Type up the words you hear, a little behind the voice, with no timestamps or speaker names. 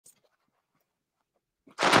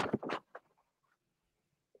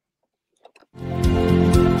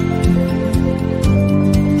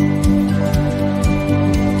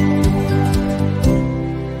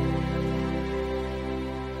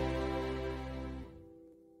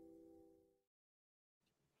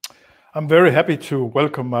I'm very happy to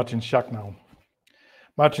welcome Martin Schack now.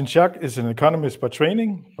 Martin Schack is an economist by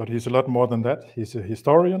training, but he's a lot more than that. He's a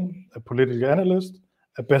historian, a political analyst,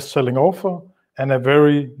 a best-selling author, and a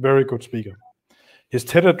very, very good speaker. His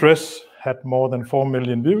TED address had more than 4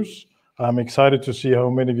 million views. I'm excited to see how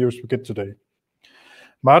many views we get today.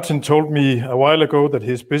 Martin told me a while ago that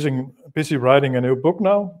he's busy writing a new book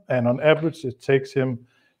now, and on average it takes him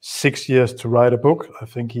 6 years to write a book. I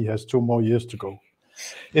think he has 2 more years to go.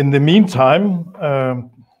 In the meantime,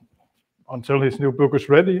 until his new book is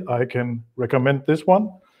ready, I can recommend this one.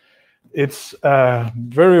 It's a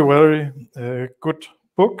very, very good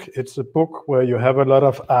book. It's a book where you have a lot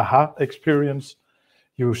of aha experience.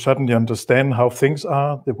 You suddenly understand how things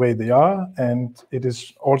are the way they are, and it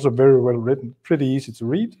is also very well written, pretty easy to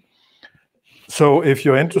read. So if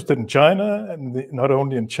you're interested in China, and not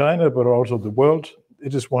only in China, but also the world,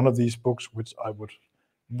 it is one of these books which I would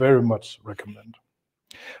very much recommend.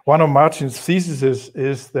 One of Martin's theses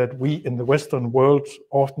is that we in the Western world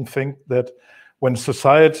often think that when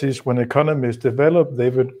societies, when economies develop, they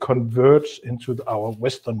would converge into our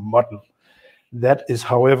Western model. That is,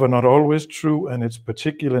 however, not always true, and it's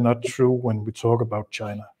particularly not true when we talk about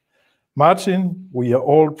China. Martin, we are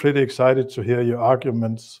all pretty excited to hear your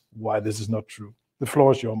arguments why this is not true. The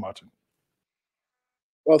floor is yours, Martin.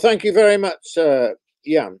 Well, thank you very much,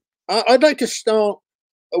 Jan. I'd like to start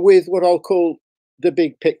with what I'll call the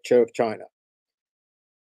big picture of China.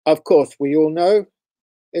 Of course, we all know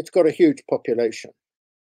it's got a huge population,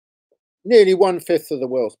 nearly 1/5 of the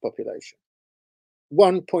world's population,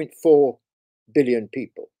 1.4 billion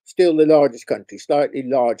people, still the largest country, slightly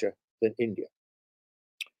larger than India.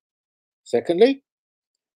 Secondly,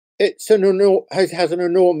 it has an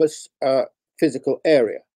enormous physical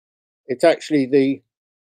area. It's actually the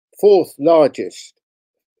 4th largest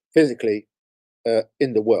physically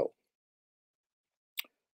in the world.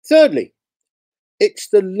 Thirdly, it's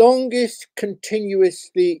the longest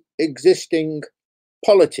continuously existing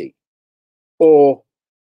polity, or,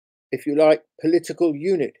 if you like, political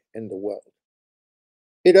unit in the world.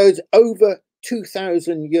 It is over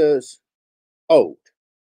 2,000 years old.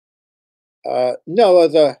 No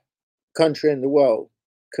other country in the world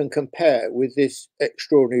can compare with this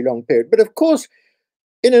extraordinarily long period. But of course,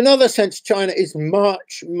 in another sense, China is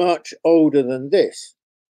much, much older than this.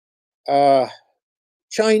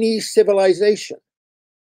 Chinese civilization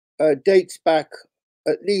dates back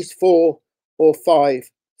at least 4,000 or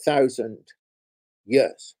 5,000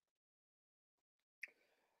 years.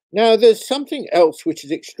 Now, there's something else which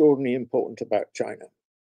is extraordinarily important about China,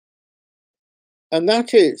 and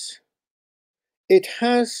that is it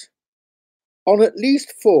has, on at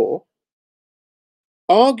least 4,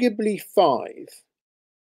 arguably 5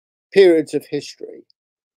 periods of history,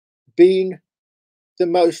 been the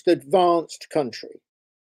most advanced country,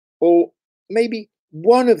 or maybe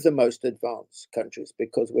one of the most advanced countries,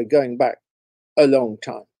 because we're going back a long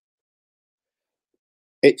time.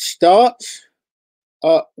 It starts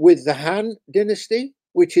with the Han dynasty,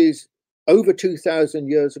 which is over 2,000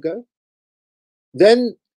 years ago.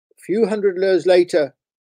 Then, a few hundred years later,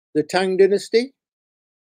 the Tang dynasty,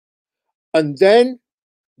 and then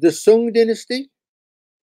the Sung dynasty,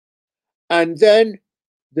 and then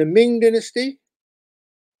the Ming dynasty,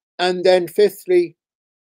 and then fifthly,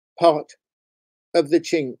 part of the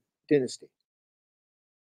Qing dynasty.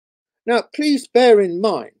 Now, please bear in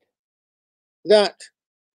mind that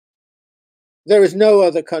there is no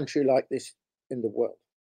other country like this in the world.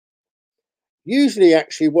 Usually,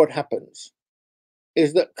 actually, what happens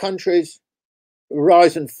is that countries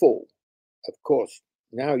rise and fall. Of course,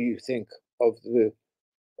 now you think of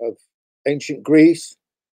ancient Greece,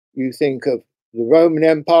 you think of the Roman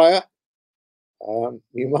Empire,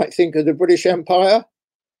 you might think of the British Empire,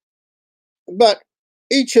 but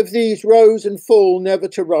each of these rose and fall, never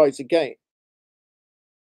to rise again.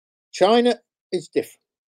 China is different.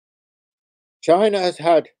 China has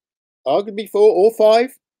had arguably 4 or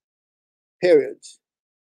 5 periods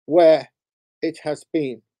where it has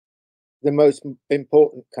been the most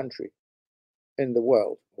important country in the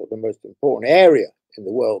world, or the most important area in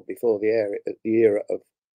the world before the era of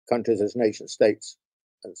countries as nation states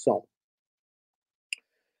and so on.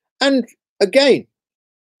 And again,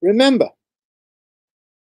 remember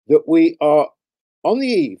that we are on the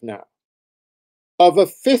eve now of a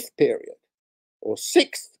 5th period or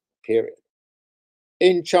 6th period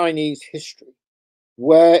in Chinese history,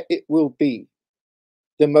 where it will be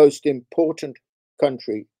the most important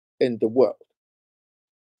country in the world.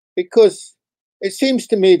 Because it seems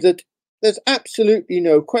to me that there's absolutely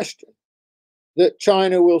no question that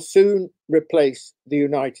China will soon replace the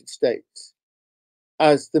United States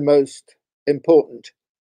as the most important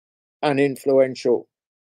and influential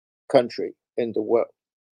country in the world.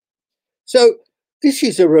 So this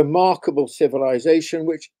is a remarkable civilization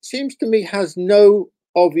which seems to me has no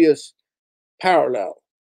obvious parallel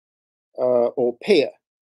or peer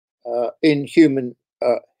in human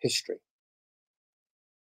history.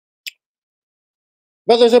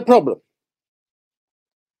 But there's a problem,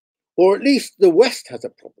 or at least the West has a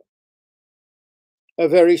problem, a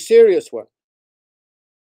very serious one.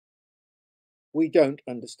 We don't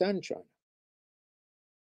understand China.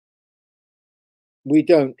 We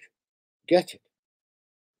don't get it.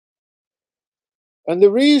 And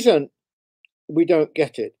the reason we don't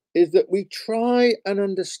get it is that we try and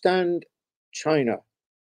understand China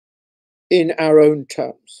in our own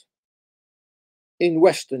terms, in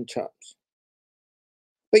Western terms.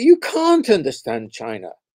 But you can't understand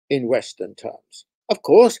China in Western terms. Of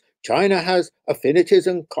course, China has affinities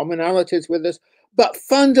and commonalities with us, but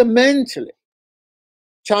fundamentally,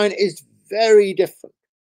 China is very different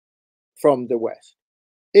from the West.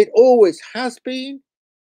 It always has been,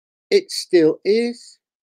 it still is,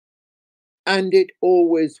 and it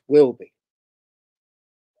always will be.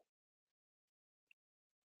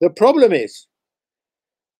 The problem is,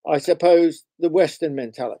 I suppose, the Western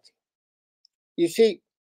mentality. You see,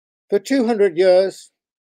 for 200 years,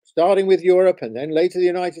 starting with Europe and then later the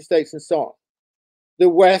United States and so on, the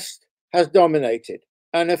West has dominated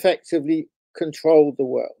and effectively controlled the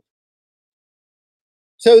world.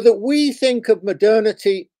 So that we think of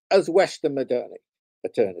modernity as Western modernity.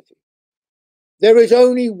 There is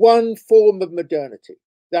only one form of modernity,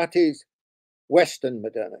 that is Western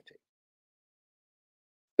modernity.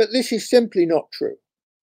 But this is simply not true.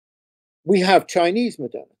 We have Chinese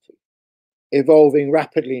modernity, evolving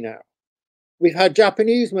rapidly now. We've had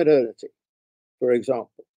Japanese modernity, for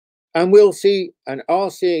example, and we'll see and are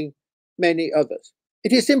seeing many others.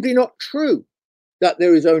 It is simply not true that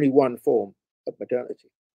there is only one form of modernity,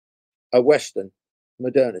 a Western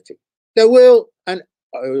modernity. There will and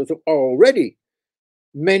are already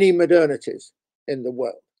many modernities in the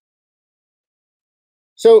world.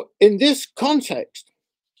 So in this context,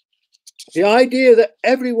 the idea that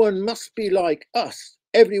everyone must be like us,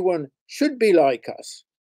 everyone should be like us,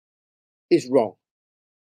 is wrong.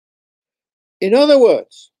 In other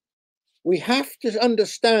words, we have to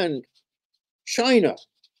understand China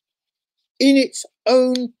in its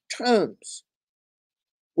own terms.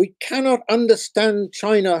 We cannot understand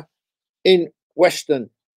China in Western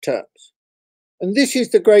terms. And this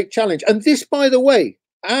is the great challenge. And this, by the way,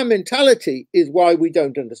 our mentality is why we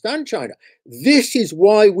don't understand China. This is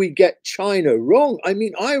why we get China wrong. I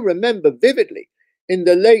mean, I remember vividly in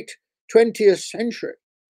the late 20th century,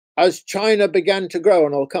 as China began to grow,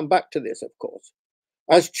 and I'll come back to this, of course,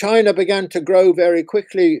 as China began to grow very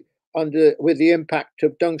quickly with the impact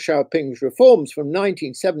of Deng Xiaoping's reforms from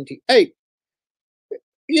 1978,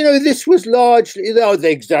 you know, this was largely, they're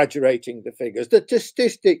exaggerating the figures. The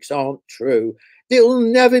statistics aren't true. It will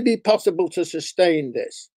never be possible to sustain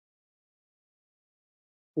this.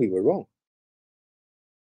 We were wrong.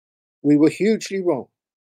 We were hugely wrong.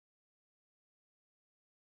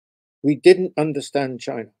 We didn't understand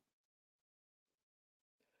China.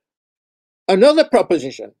 Another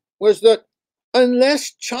proposition was that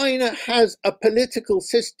unless China has a political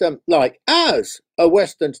system like ours, a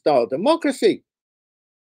Western-style democracy,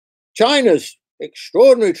 China's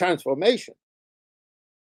extraordinary transformation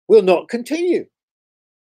will not continue.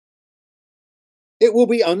 It will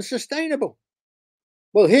be unsustainable.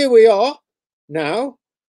 Well, here we are now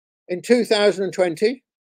in 2020,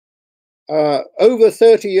 over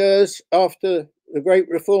 30 years after the Great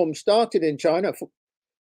Reform started in China,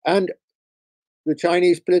 and the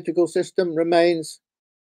Chinese political system remains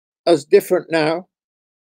as different now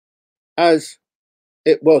as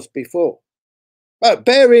it was before. But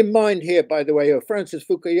bear in mind here, by the way, Francis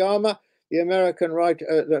Fukuyama, the American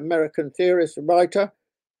writer, the American theorist and writer,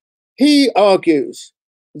 he argues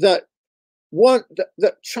that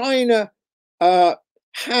that China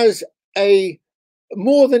has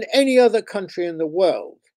more than any other country in the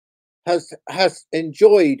world has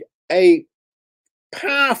enjoyed a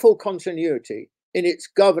powerful continuity in its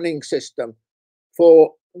governing system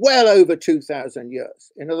for well over 2,000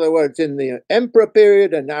 years. In other words, in the emperor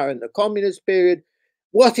period and now in the communist period,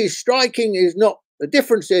 what is striking is not the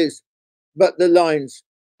differences, but the lines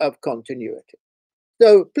of continuity.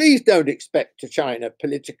 So please don't expect China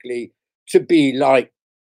politically to be like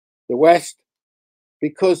the West,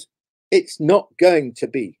 because it's not going to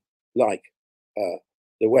be like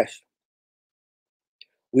the West.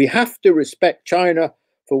 We have to respect China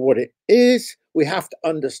for what it is. We have to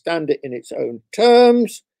understand it in its own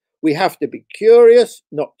terms. We have to be curious,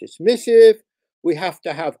 not dismissive. we have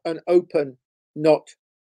to have an open, not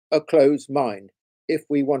a closed mind if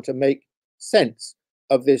we want to make sense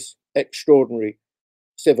of this extraordinary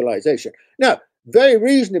civilization. Now, very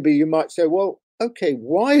reasonably, you might say, well, okay,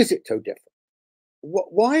 why is it so different?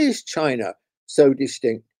 Why is China so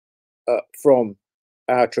distinct from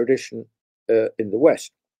our tradition in the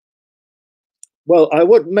West? Well, I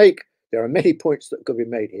would make, there are many points that could be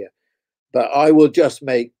made here, but I will just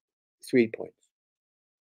make 3 points.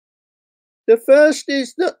 The first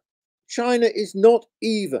is that China is not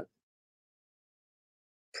even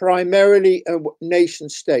primarily a nation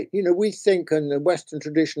state. You know, we think in the Western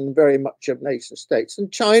tradition very much of nation states.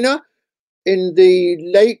 And China, in the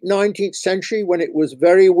late 19th century, when it was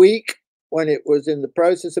very weak, when it was in the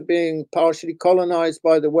process of being partially colonized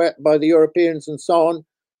by the Europeans and so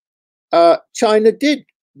on, China did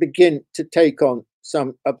begin to take on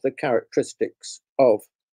some of the characteristics of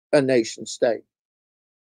a nation state.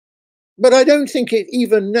 But I don't think it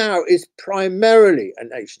even now is primarily a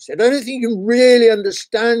nation state. I don't think you can really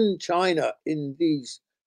understand China in these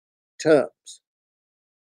terms.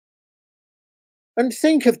 And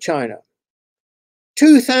think of China.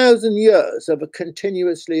 2,000 years of a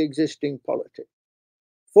continuously existing polity.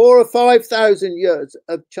 4,000 or 5,000 years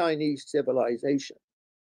of Chinese civilization.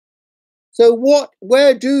 So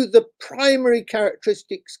where do the primary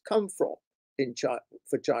characteristics come from in China,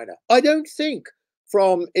 for China? I don't think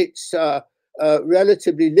from its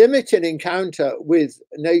relatively limited encounter with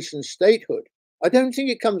nation statehood. I don't think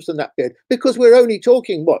it comes from that period, because we're only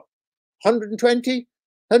talking, what, 120,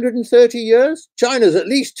 130 years? China's at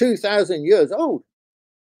least 2,000 years old.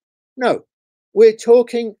 No, we're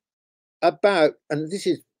talking about, and this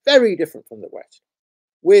is very different from the West,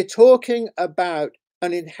 we're talking about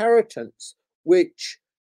an inheritance which,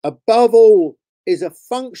 above all, is a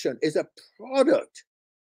function, is a product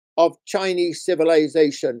of Chinese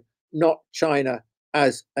civilization, not China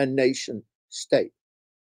as a nation state.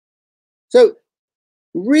 So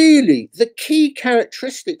really, the key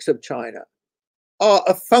characteristics of China are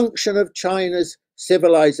a function of China's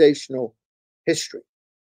civilizational history.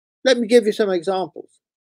 Let me give you some examples.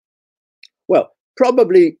 Well,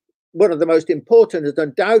 probably one of the most important is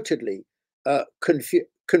undoubtedly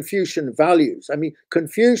Confucian values. I mean,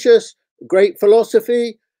 Confucius, great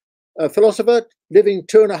philosopher, living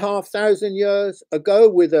 2,500 years ago,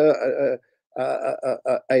 with a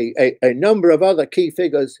number of other key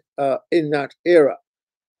figures in that era.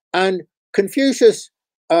 And Confucius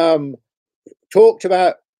talked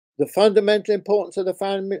about the fundamental importance of the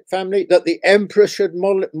family, that the emperor should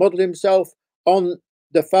model himself on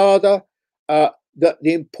the father, that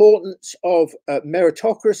the importance of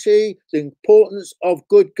meritocracy, the importance of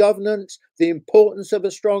good governance, the importance of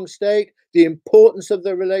a strong state, the importance of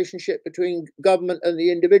the relationship between government and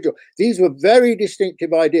the individual. These were very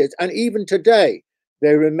distinctive ideas, and even today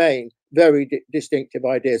they remain very distinctive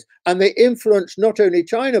ideas. And they influence not only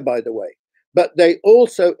China, by the way, but they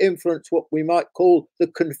also influence what we might call the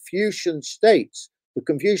Confucian states. The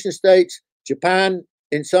Confucian states, Japan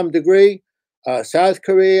in some degree, South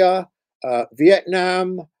Korea,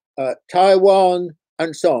 Vietnam, Taiwan,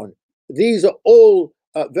 and so on. These are all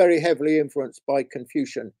very heavily influenced by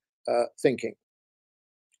Confucian thinking.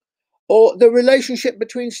 Or the relationship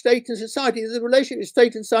between state and society. The relationship between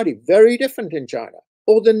state and society, very different in China.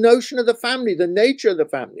 Or the notion of the family, the nature of the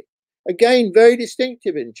family, again, very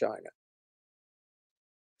distinctive in China.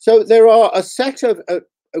 So there are a set of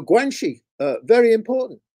guanxi, very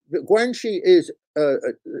important. Guanxi is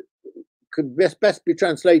could best be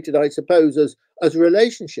translated, I suppose, as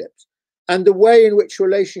relationships, and the way in which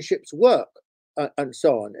relationships work, and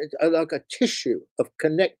so on. It's like a tissue of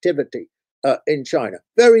connectivity in China.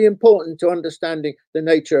 Very important to understanding the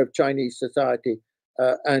nature of Chinese society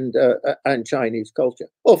and Chinese culture.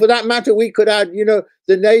 Or for that matter, we could add, you know,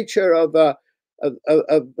 the nature of the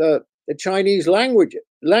Chinese language,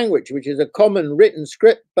 which is a common written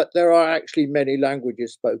script, but there are actually many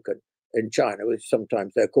languages spoken in China, which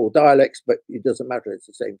sometimes they're called dialects, but it doesn't matter, it's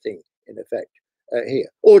the same thing in effect here.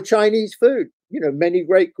 Or Chinese food, you know, many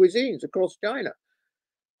great cuisines across China.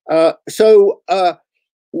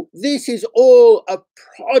 This is all a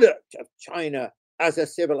product of China as a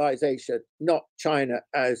civilization, not China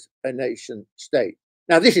as a nation state.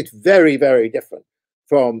 Now, this is very, very different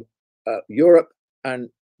from Europe and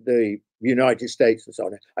the United States and so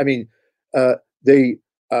on. I mean, the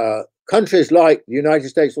countries like the United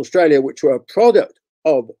States, Australia, which were a product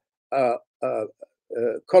of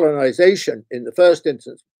colonization in the first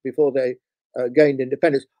instance before they gained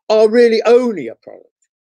independence, are really only a product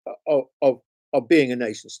of being a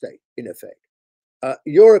nation state, in effect.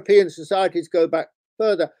 European societies go back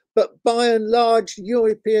further, but by and large,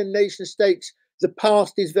 European nation states, the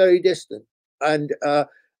past is very distant, and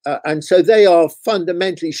so they are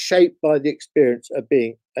fundamentally shaped by the experience of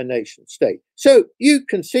being a nation state. So you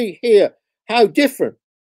can see here how different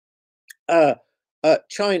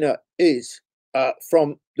China is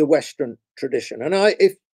from the Western tradition. And I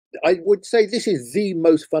would say this is the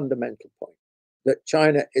most fundamental point, that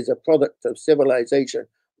China is a product of civilization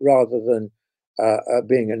rather than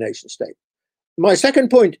being a nation state. My second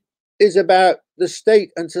point is about the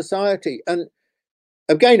state and society. And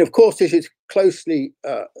again, of course, this is closely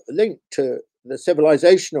linked to the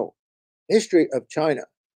civilizational history of China.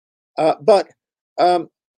 But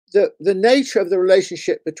the nature of the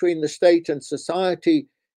relationship between the state and society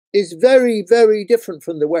is very, very different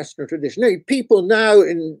from the Western tradition. People now,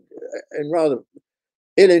 in rather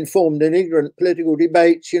ill-informed and ignorant political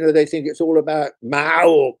debates, they think it's all about Mao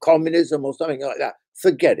or communism or something like that.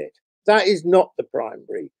 Forget it. That is not the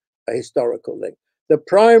primary historical link. The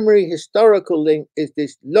primary historical link is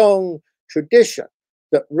this long tradition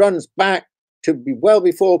that runs back to be well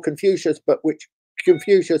before Confucius, but which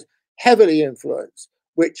Confucius heavily influenced,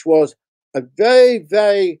 which was a very,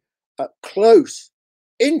 very close,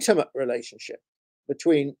 intimate relationship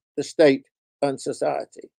between the state and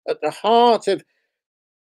society. At the heart of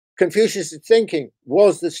Confucius' thinking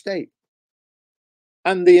was the state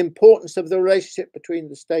and the importance of the relationship between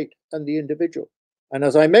the state and the individual. And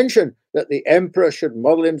as I mentioned, that the emperor should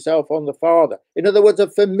model himself on the father. In other words, a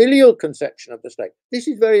familial conception of the state. This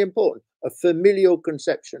is very important, a familial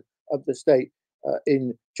conception of the state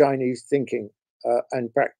in Chinese thinking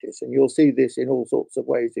and practice. And you'll see this in all sorts of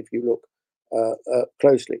ways if you look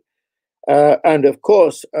closely. And of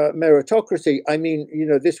course, meritocracy. I mean,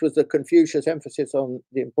 this was the Confucius emphasis on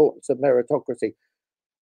the importance of meritocracy.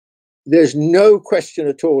 There's no question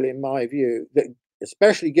at all, in my view, that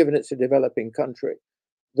especially given it's a developing country,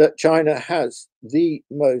 that China has the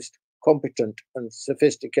most competent and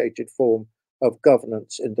sophisticated form of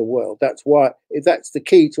governance in the world. That's the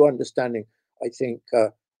key to understanding, I think,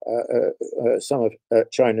 some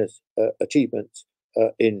of China's achievements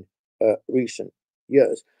in recent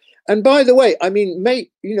years. And by the way, I mean,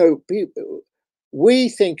 we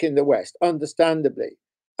think in the West, understandably,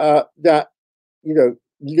 that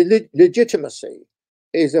legitimacy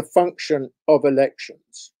is a function of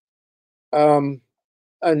elections. And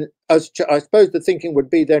as I suppose the thinking would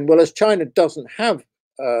be then, well, as China doesn't have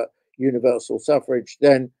universal suffrage,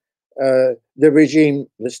 then the regime,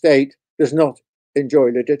 the state, does not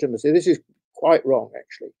enjoy legitimacy. This is quite wrong,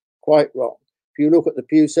 actually, quite wrong. If you look at the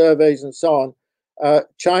Pew surveys and so on,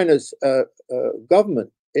 China's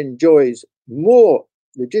government enjoys more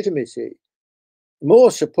legitimacy,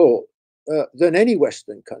 more support than any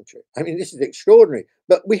Western country. I mean, this is extraordinary,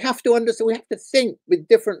 but we have to understand, we have to think with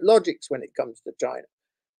different logics when it comes to China.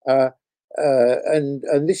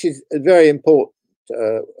 And this is very important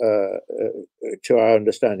to our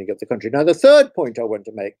understanding of the country. Now, the third point I want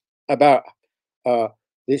to make about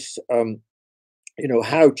this,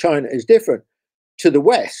 how China is different to the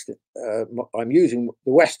West, I'm using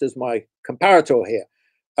the West as my comparator here,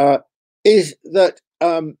 is that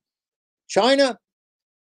China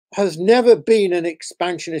has never been an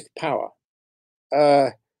expansionist power.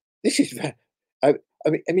 This is, I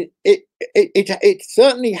mean, it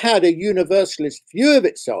certainly had a universalist view of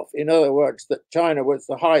itself. In other words, that China was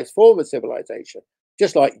the highest form of civilization,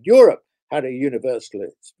 just like Europe had a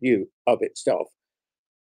universalist view of itself.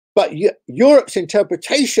 But Europe's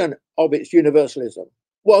interpretation of its universalism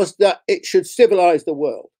was that it should civilize the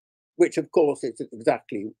world, which of course is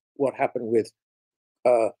exactly what happened with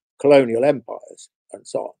colonial empires and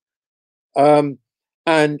so on.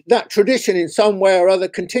 And that tradition in some way or other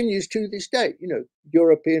continues to this day.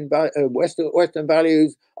 European Western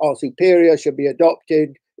values are superior, should be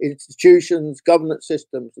adopted, institutions, governance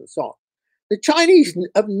systems, and so on. The Chinese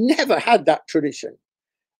have never had that tradition.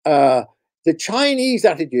 The Chinese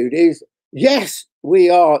attitude is, yes, we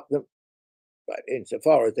are,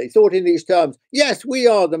 insofar as they thought in these terms, yes, we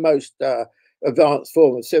are the most advanced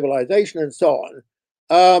form of civilization and so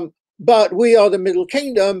on. But we are the Middle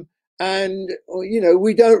Kingdom, and we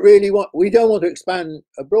don't want to expand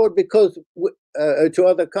abroad because to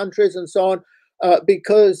other countries and so on,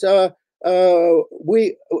 because that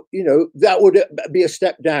would be a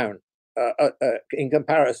step down in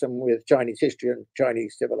comparison with Chinese history and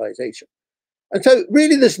Chinese civilization. And so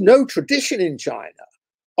really there's no tradition in China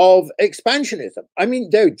of expansionism. I mean,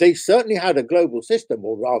 they certainly had a global system,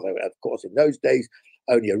 or rather, of course, in those days,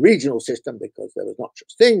 only a regional system, because there was not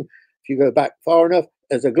such thing, if you go back far enough,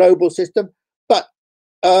 as a global system. But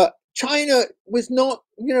China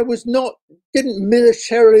didn't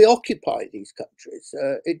militarily occupy these countries.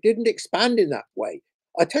 It didn't expand in that way.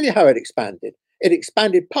 I tell you how it expanded. It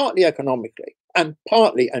expanded partly economically and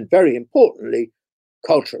partly, and very importantly,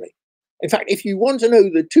 culturally. In fact, if you want to know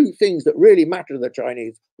the two things that really matter to the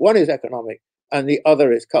Chinese, one is economic and the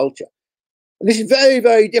other is culture. And this is very,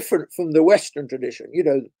 very different from the Western tradition, you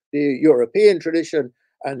know, the European tradition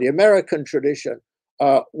and the American tradition,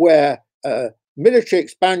 where military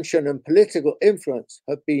expansion and political influence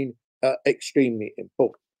have been extremely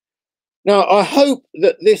important. Now, I hope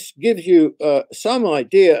that this gives you some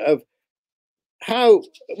idea of how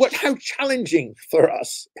challenging for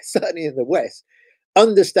us, certainly in the West,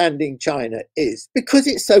 understanding China is, because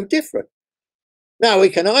it's so different. Now, we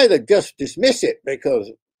can either just dismiss it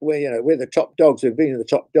because we're the top dogs, we've been the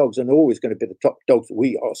top dogs and always going to be the top dogs.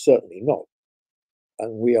 We are certainly not.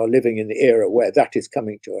 And we are living in the era where that is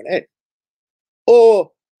coming to an end.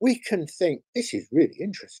 Or we can think, this is really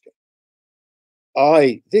interesting.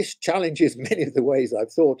 This challenges many of the ways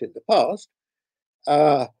I've thought in the past.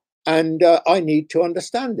 And I need to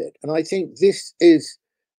understand it. And I think this is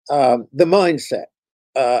the mindset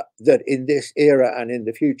that in this era and in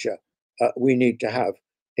the future we need to have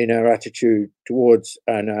in our attitude towards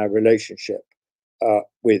and our relationship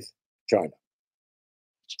with China.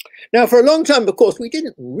 Now, for a long time, of course, we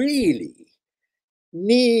didn't really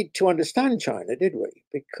need to understand China, did we?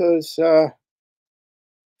 Because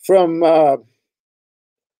from the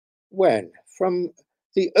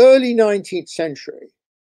early 19th century,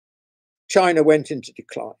 China went into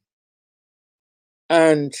decline.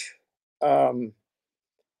 And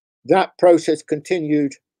that process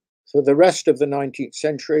continued for the rest of the 19th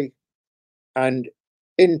century and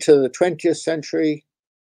into the 20th century.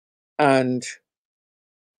 And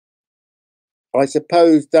I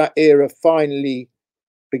suppose that era finally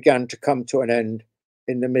began to come to an end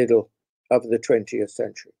in the middle of the 20th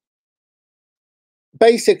century.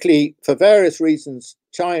 Basically, for various reasons,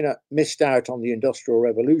 China missed out on the Industrial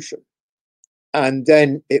Revolution. And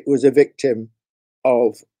then it was a victim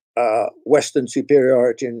of Western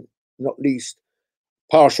superiority and not least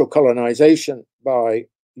partial colonization by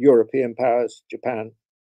European powers, Japan,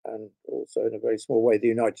 and also in a very small way, the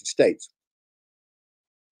United States.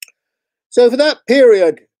 So for that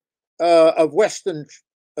period of Western,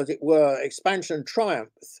 as it were, expansion and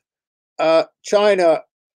triumph, China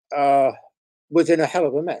was in a hell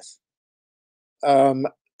of a mess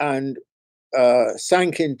and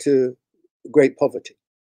sank into great poverty.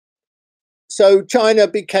 So China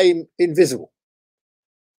became invisible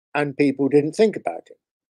and people didn't think about it.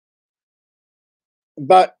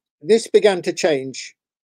 But this began to change.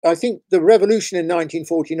 I think the revolution in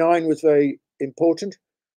 1949 was very important.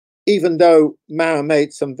 Even though Mao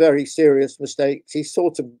made some very serious mistakes, he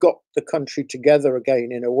sort of got the country together again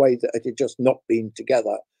in a way that it had just not been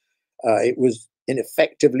together. It was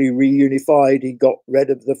ineffectively reunified. He got rid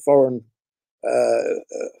of the foreign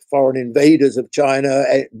invaders of China,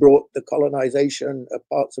 brought the colonization of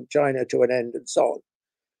parts of China to an end, and so on.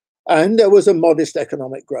 And there was a modest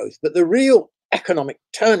economic growth. But the real economic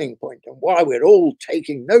turning point, and why we're all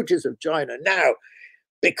taking notice of China now,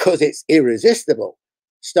 because it's irresistible,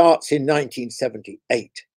 starts in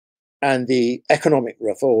 1978 and the economic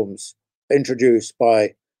reforms introduced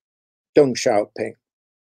by Deng Xiaoping.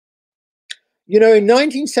 You know, in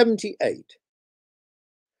 1978,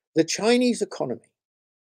 the Chinese economy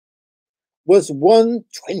was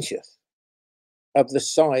 1/20 of the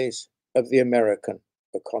size of the American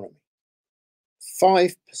economy.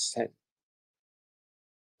 5%.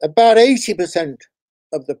 About 80%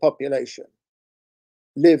 of the population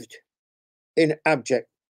lived in abject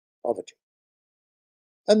poverty.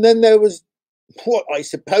 And then there was what I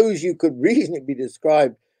suppose you could reasonably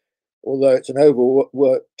describe, although it's an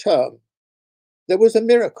overworked term, there was a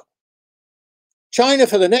miracle. China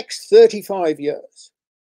for the next 35 years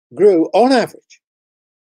grew on average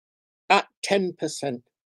at 10%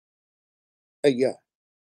 a year.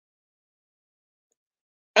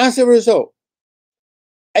 As a result,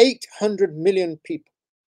 800 million people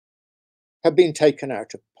have been taken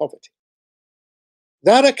out of poverty.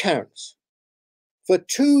 That accounts for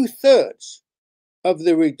 2/3 of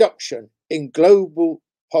the reduction in global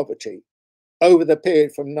poverty over the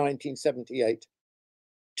period from 1978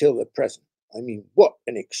 till the present. I mean, what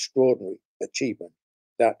an extraordinary achievement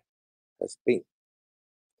that has been.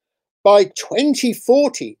 By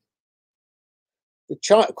 2040,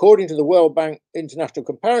 according to the World Bank International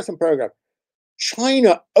Comparison Program,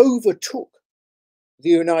 China overtook the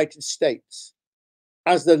United States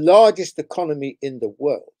as the largest economy in the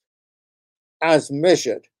world, as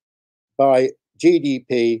measured by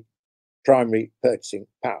GDP, primary purchasing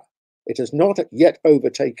power. It has not yet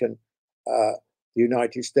overtaken the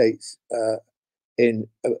United States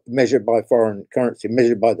measured by foreign currency,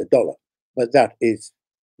 measured by the dollar. but that is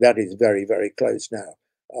very, very close now,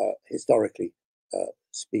 historically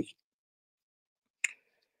speaking.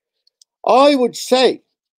 I would say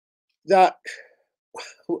that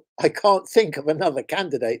I can't think of another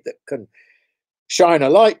candidate that can shine a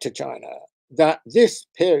light to China, that this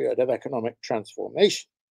period of economic transformation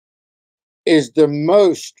is the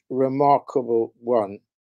most remarkable one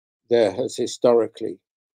there has historically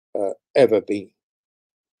ever been.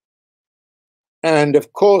 And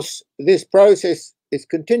of course, this process is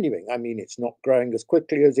continuing. I mean, it's not growing as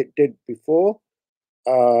quickly as it did before.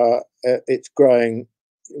 It's growing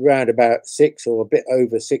around about 6 or a bit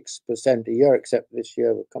over 6% a year, except this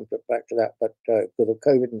year we'll come back to that, but because of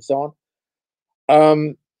COVID and so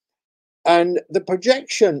on. And the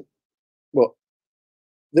projection, well,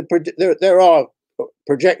 there are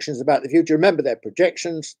projections about the future. Remember, they're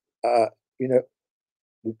projections, you know,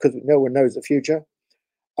 because no one knows the future.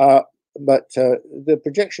 But the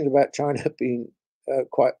projections about China have been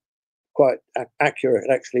quite accurate,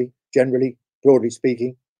 actually, generally, broadly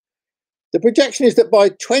speaking. The projection is that by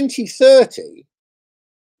 2030,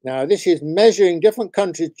 now this is measuring different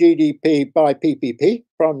countries' GDP by PPP,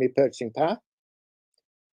 primary purchasing power,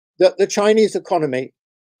 that the Chinese economy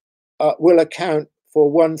will account for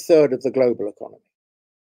 1/3 of the global economy.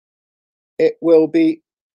 It will be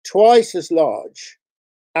twice as large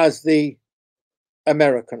as the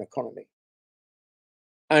American economy,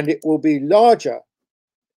 and it will be larger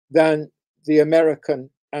than the American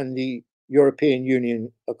and the European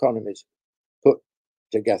Union economies put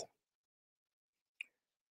together.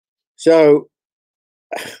 So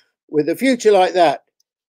with a future like that,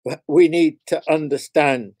 we need to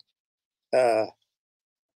understand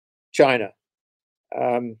China.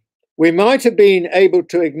 We might have been able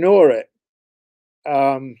to ignore it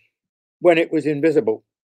when it was invisible,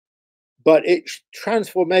 but its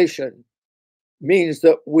transformation means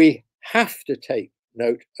that we have to take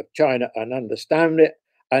note of China and understand it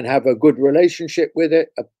and have a good relationship with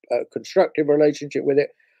it, a constructive relationship with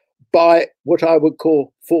it, by what I would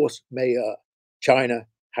call force majeure. China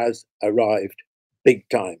has arrived big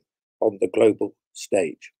time on the global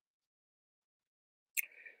stage.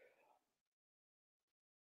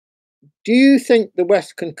 Do you think the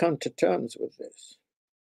West can come to terms with this?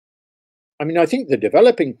 I mean, I think the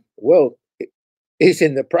developing world is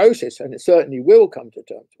in the process, and it certainly will come to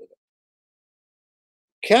terms with it.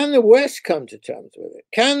 Can the West come to terms with it?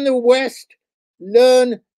 Can the West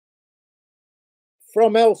learn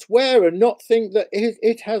from elsewhere and not think that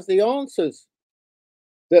it has the answers,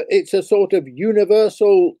 that it's a sort of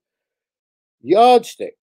universal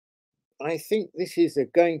yardstick? I think this is a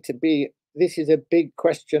big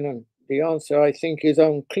question, and the answer, I think, is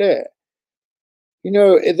unclear. You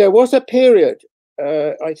know, there was a period,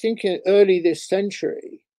 I think in early this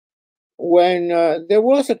century, when there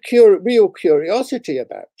was a real curiosity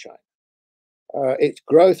about China. Its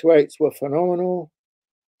growth rates were phenomenal.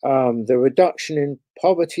 The reduction in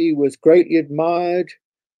poverty was greatly admired.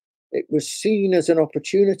 It was seen as an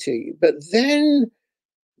opportunity. But then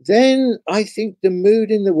I think the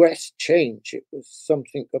mood in the West changed. It was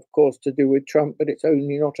something, of course, to do with Trump, but it's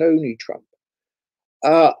not only Trump.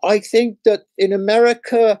 I think that in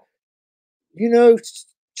America, you know,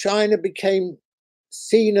 China became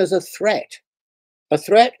seen as a threat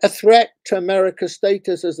to America's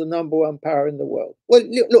status as the #1 power in the world. Well,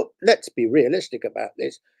 look, let's be realistic about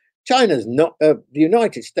this. China's not, the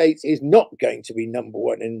United States is not going to be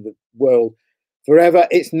 #1 in the world forever.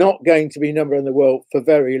 It's not going to be #1 in the world for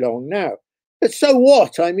very long now. But so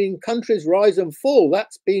what? I mean, countries rise and fall.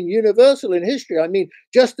 That's been universal in history. I mean,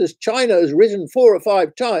 just as China has risen 4 or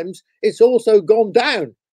 5 times, it's also gone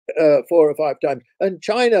down 4 or 5 times. And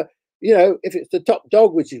China, you know, if it's the top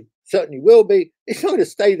dog, which it certainly will be, it's not going to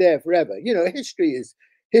stay there forever. You know, history is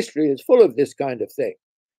full of this kind of thing.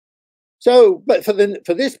 So, but for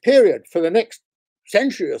this period, for the next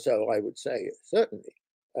century or so, I would say certainly,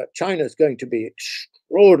 China is going to be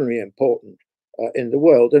extraordinarily important in the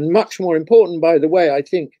world, and much more important, by the way, I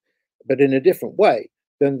think, but in a different way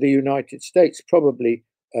than the United States probably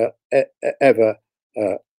ever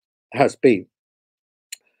has been.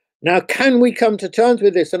 Now, can we come to terms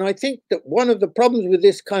with this? And I think that one of the problems with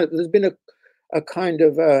this there's been a kind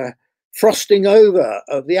of frosting over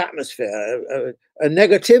of the atmosphere, a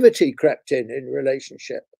negativity crept in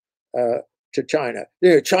relationship to China.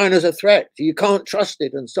 You know, China's a threat, you can't trust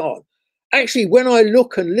it, and so on. Actually, when I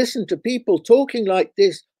look and listen to people talking like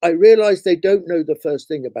this, I realize they don't know the first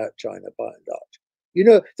thing about China, by and large. You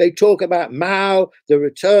know, they talk about Mao, the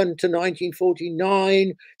return to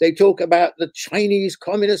 1949. They talk about the Chinese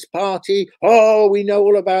Communist Party. Oh, we know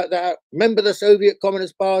all about that. Remember the Soviet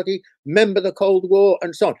Communist Party? Remember the Cold War,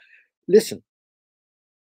 and so on. listen,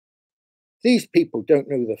 these people don't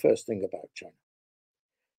know the first thing about China.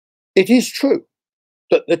 It is true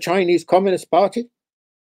that the Chinese Communist Party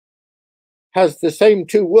has the same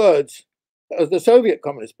two words as the Soviet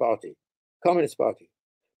Communist Party.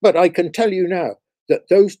 But I can tell you now that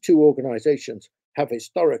those two organizations have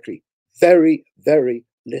historically very, very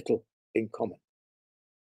little in common.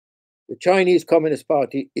 The Chinese Communist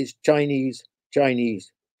Party is Chinese,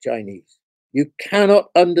 Chinese, Chinese. You cannot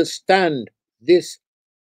understand this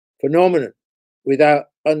phenomenon without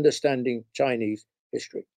understanding Chinese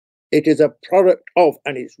history. It is a product of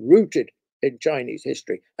and is rooted in Chinese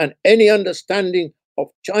history. And any understanding of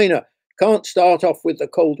China can't start off with the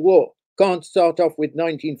Cold War, can't start off with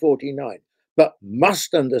 1949, but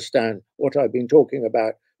must understand what I've been talking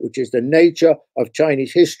about, which is the nature of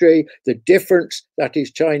Chinese history, the difference that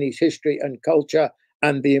is Chinese history and culture,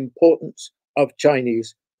 and the importance of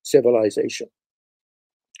Chinese civilization.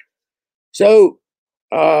 So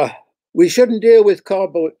we shouldn't deal with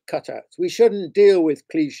cardboard cutouts. We shouldn't deal with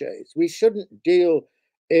cliches. We shouldn't deal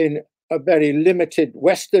in a very limited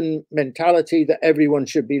Western mentality that everyone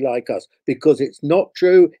should be like us, because it's not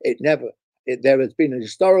true. There has been a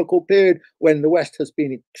historical period when the West has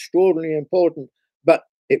been extraordinarily important, but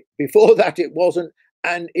before that it wasn't,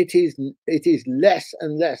 and it is less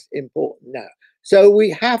and less important now. So we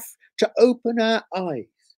have to open our eyes.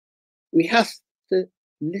 We have to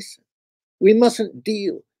listen. We mustn't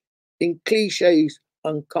deal in cliches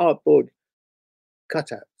and cardboard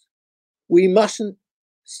cutouts. We mustn't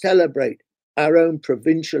celebrate our own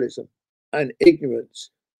provincialism and ignorance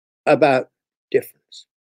about difference.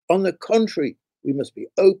 On the contrary, we must be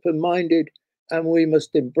open-minded, and we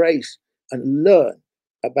must embrace and learn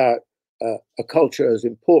about a culture as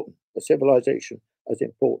important, a civilization as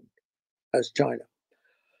important as China.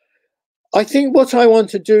 I think what I want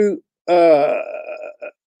to do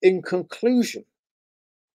in conclusion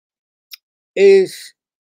is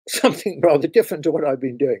something rather different to what I've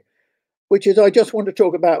been doing, which is I just want to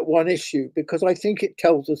talk about one issue because I think it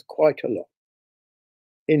tells us quite a lot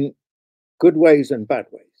in good ways and bad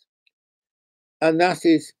ways. And that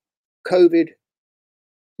is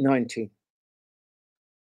COVID-19.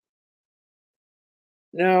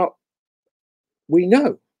 Now, we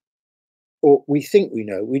know, or we think we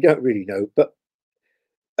know, we don't really know, but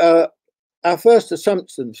our first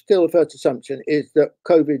assumption, still the first assumption, is that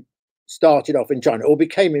COVID started off in China or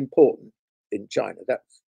became important in China. It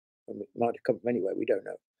might have come from anywhere, we don't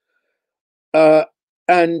know.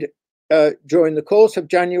 And during the course of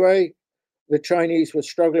January, the Chinese were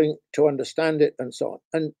struggling to understand it and so on.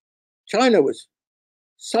 And China was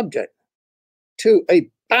subject to a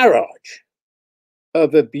barrage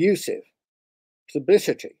of abusive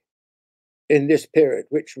publicity in this period,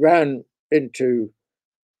 which ran into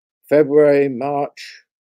February, March.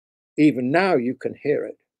 Even now you can hear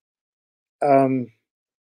it.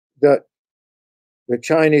 That the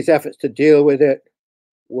Chinese efforts to deal with it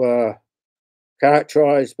were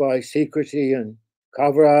characterized by secrecy and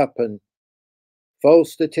cover-up and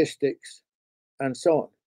false statistics and so on.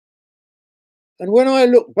 And when I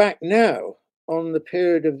look back now on the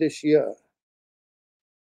period of this year,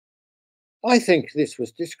 I think this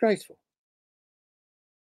was disgraceful.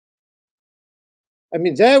 I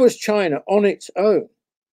mean, there was China on its own,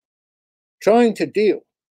 trying to deal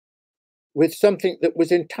with something that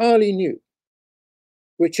was entirely new,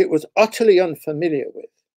 which it was utterly unfamiliar with,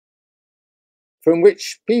 from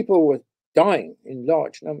which people were dying in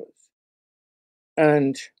large numbers.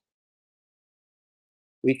 And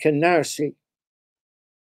we can now see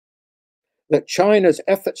that China's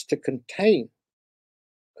efforts to contain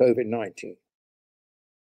COVID-19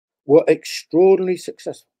 were extraordinarily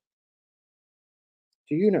successful.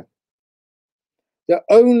 Do you know that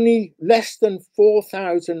only less than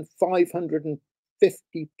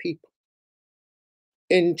 4,550 people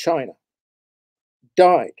in China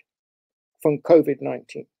died from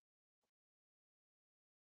COVID-19?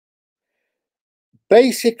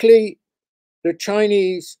 Basically, the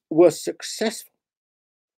Chinese were successful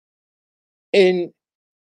in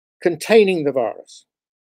containing the virus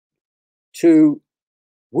to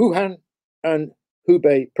Wuhan and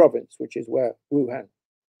Hubei province, which is where Wuhan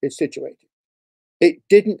is situated. It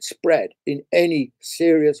didn't spread in any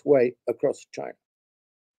serious way across China.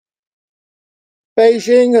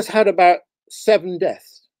 Beijing has had about 7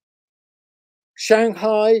 deaths.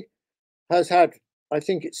 Shanghai has had, I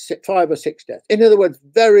think it's 5 or 6 deaths. In other words,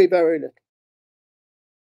 very, very little.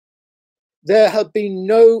 There have been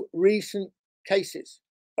no recent cases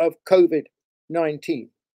of COVID-19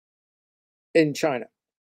 in China.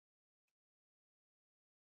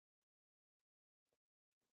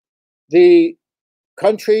 The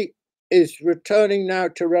country is returning now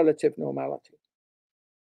to relative normality.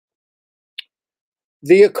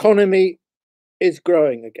 The economy is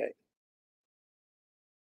growing again.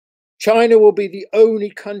 China will be the only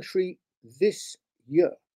country this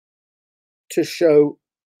year to show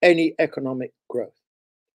any economic growth.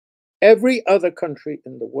 Every other country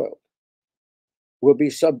in the world will be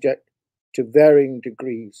subject to varying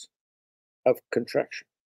degrees of contraction.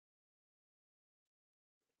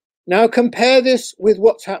 Now compare this with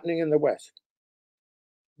what's happening in the West.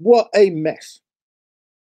 What a mess.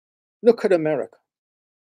 Look at America.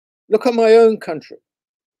 Look at my own country,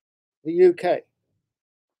 the UK.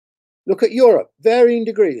 Look at Europe, varying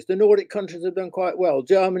degrees. The Nordic countries have done quite well.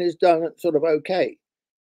 Germany's done sort of okay,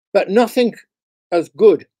 but nothing as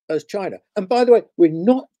good as China. And by the way, we're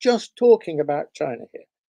not just talking about China here.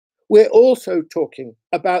 We're also talking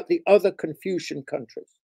about the other Confucian countries,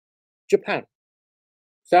 Japan,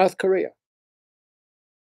 South Korea,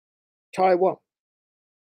 Taiwan,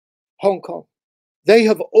 Hong Kong. They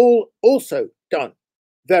have all also done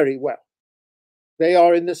very well. They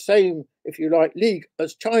are in the same, if you like, league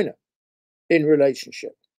as China in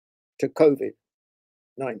relationship to COVID-19.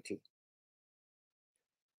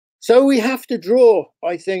 So we have to draw,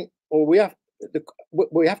 I think, or we have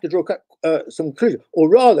to draw some conclusions, or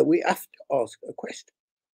rather, we have to ask a question: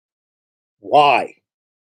 why?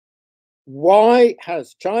 Why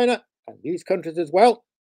has China and these countries as well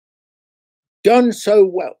done so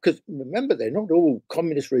well? Because remember, they're not all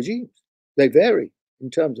communist regimes; they vary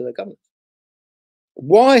in terms of their governments.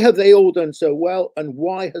 Why have they all done so well, and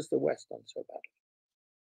why has the West done so badly?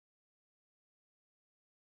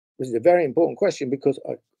 This is a very important question, because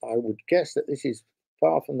I would guess that this is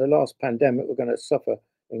far from the last pandemic we're going to suffer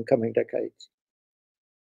in coming decades.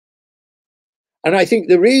 And I think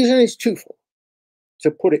the reason is twofold,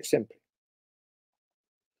 to put it simply.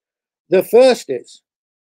 The first is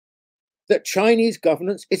that Chinese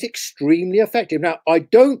governance is extremely effective. Now, I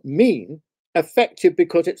don't mean effective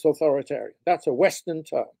because it's authoritarian. That's a Western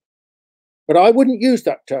term. But I wouldn't use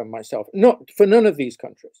that term myself, not for none of these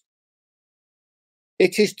countries.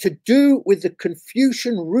 It is to do with the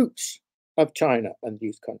Confucian roots of China and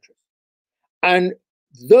these countries. And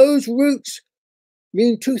those roots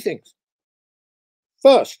mean two things.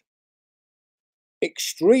 First,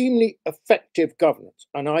 extremely effective governance.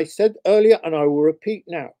 And I said earlier, and I will repeat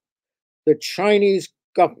now, the Chinese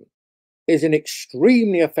government is an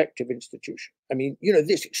extremely effective institution. I mean, you know,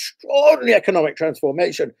 this extraordinary economic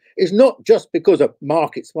transformation is not just because of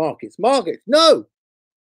markets. No.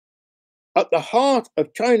 At the heart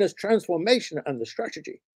of China's transformation and the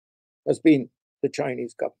strategy has been the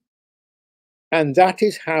Chinese government. And that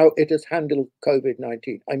is how it has handled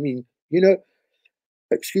COVID-19. I mean, you know,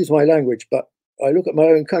 excuse my language, but I look at my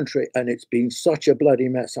own country and it's been such a bloody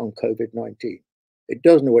mess on COVID-19. It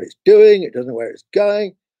doesn't know what it's doing. It doesn't know where it's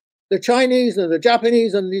going. The Chinese and the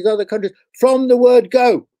Japanese and these other countries, from the word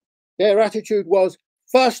go, their attitude was,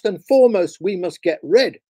 first and foremost, we must get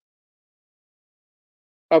rid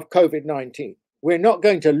of COVID-19. We're not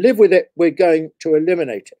going to live with it. We're going to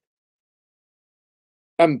eliminate it.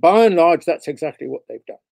 And by and large, that's exactly what they've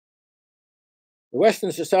done. The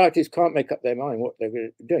Western societies can't make up their mind what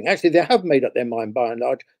they're doing. Actually, they have made up their mind by and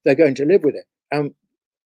large. They're going to live with it. And,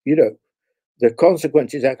 you know, the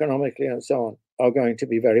consequences economically and so on are going to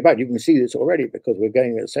be very bad. You can see this already because we're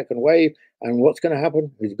going a second wave. And what's going to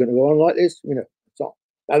happen? Is it going to go on like this? You know, so on.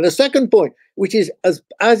 Now, the second point, which is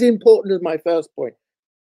as important as my first point,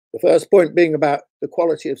 the first point being about the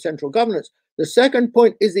quality of central governance, the second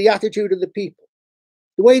point is the attitude of the people,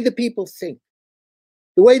 the way the people think,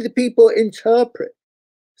 the way the people interpret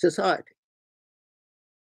society.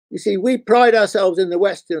 You see, we pride ourselves in the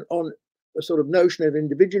West on a sort of notion of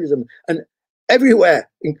individualism, and everywhere,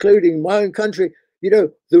 including my own country, you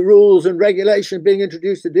know, the rules and regulations being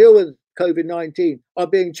introduced to deal with COVID-19 are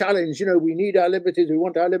being challenged. You know, we need our liberties, we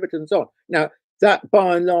want our liberties, and so on. Now, that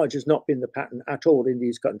by and large has not been the pattern at all in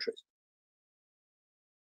these countries.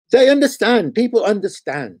 They understand, people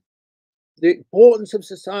understand the importance of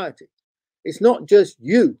society. It's not just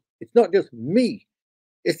you, it's not just me,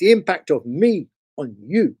 it's the impact of me on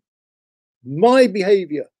you. My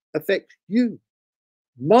behavior affects you.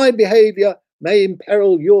 My behavior may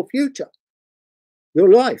imperil your future,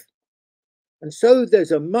 your life. And so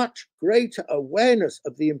there's a much greater awareness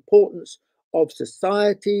of the importance of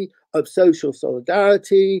society, of social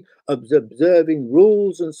solidarity, of observing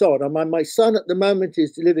rules and so on. And my son at the moment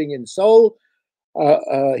is living in Seoul.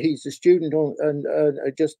 He's a student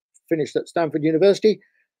and just finished at Stanford University.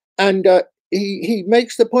 And he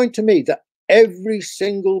makes the point to me that every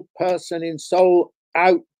single person in Seoul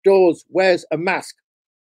outdoors wears a mask.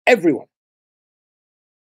 Everyone.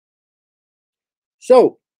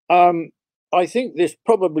 So I think this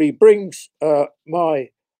probably brings my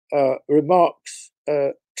remarks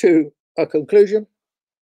to a conclusion.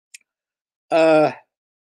 You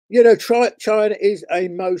know, China is a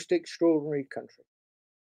most extraordinary country.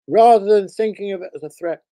 Rather than thinking of it as a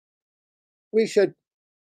threat, we should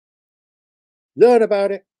learn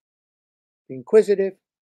about it, be inquisitive,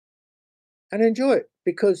 and enjoy it,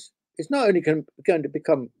 because it's not only going to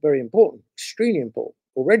become very important, extremely important,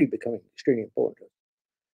 already becoming extremely important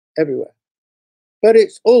everywhere, but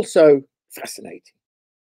it's also fascinating.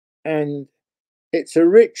 And it's a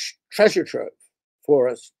rich treasure trove for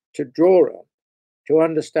us to draw on to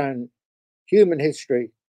understand human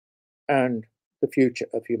history and the future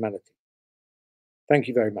of humanity. Thank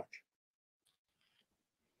you very much.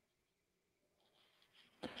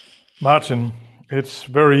 Martin, it's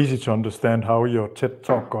very easy to understand how your TED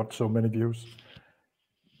Talk got so many views.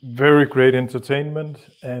 Very great entertainment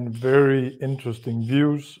and very interesting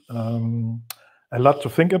views. A lot to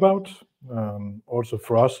think about. Also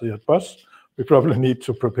for us here at Buzz, we probably need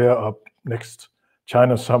to prepare our next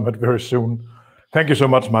China Summit very soon. Thank you so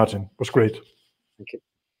much, Martin. It was great. Thank you.